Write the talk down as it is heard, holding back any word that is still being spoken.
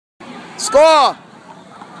Score.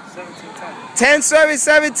 17-10. 10 service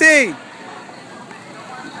 17.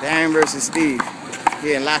 Darren versus Steve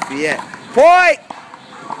here in Lafayette. Point.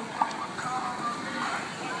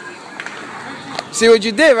 See what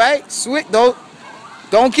you did, right? Switch. Don't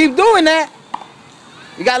keep doing that.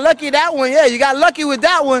 You got lucky that one. Yeah, you got lucky with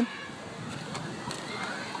that one.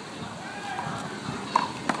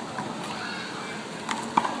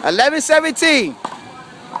 $11-17.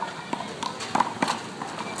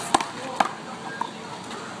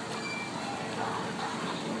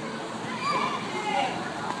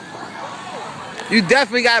 You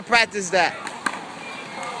definitely gotta practice that.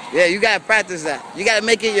 Yeah, you gotta practice that. You gotta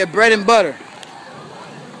make it your bread and butter.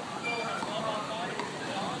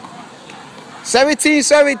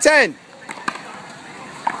 17-10.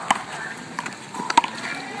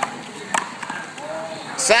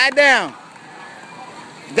 Side down.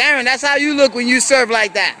 Darren, that's how you look when you serve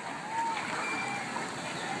like that.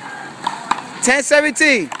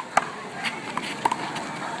 10-17.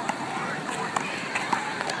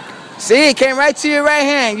 See, it came right to your right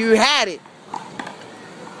hand. You had it.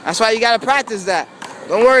 That's why you got to practice that.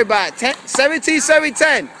 Don't worry about it.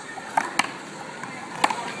 17-10.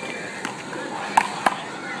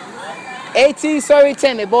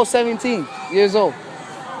 18-10. They're both 17 years old.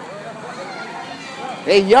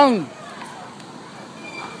 They're young.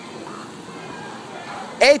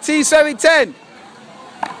 18-10.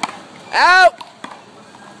 Out.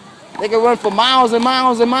 They can run for miles and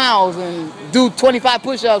miles and miles and do 25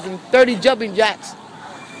 push-ups and 30 jumping jacks.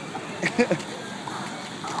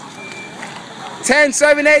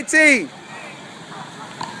 10-18.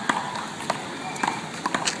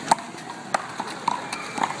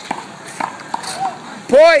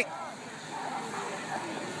 Point.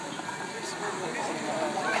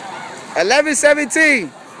 11-17.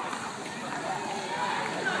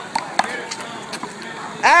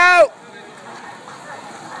 Out.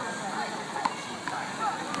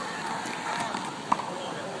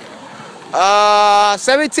 Uh,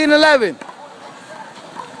 17-11.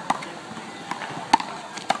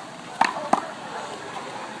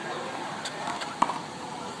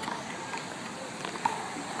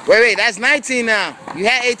 Wait, that's 19 now. You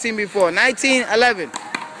had 18 before. 19-11.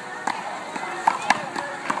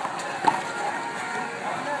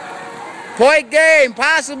 Point game,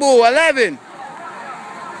 possible, 11.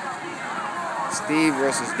 Steve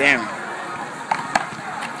versus Darren.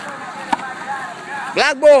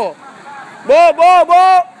 Black ball.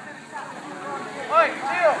 Ball.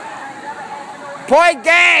 Point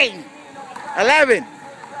game, 11.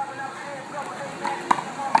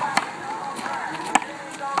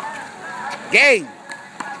 Game.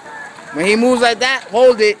 When he moves like that,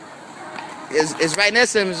 hold it. It's right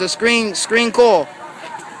next to him. It's a screen call.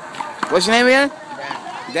 What's your name again?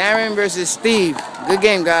 Darren versus Steve. Good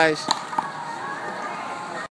game, guys.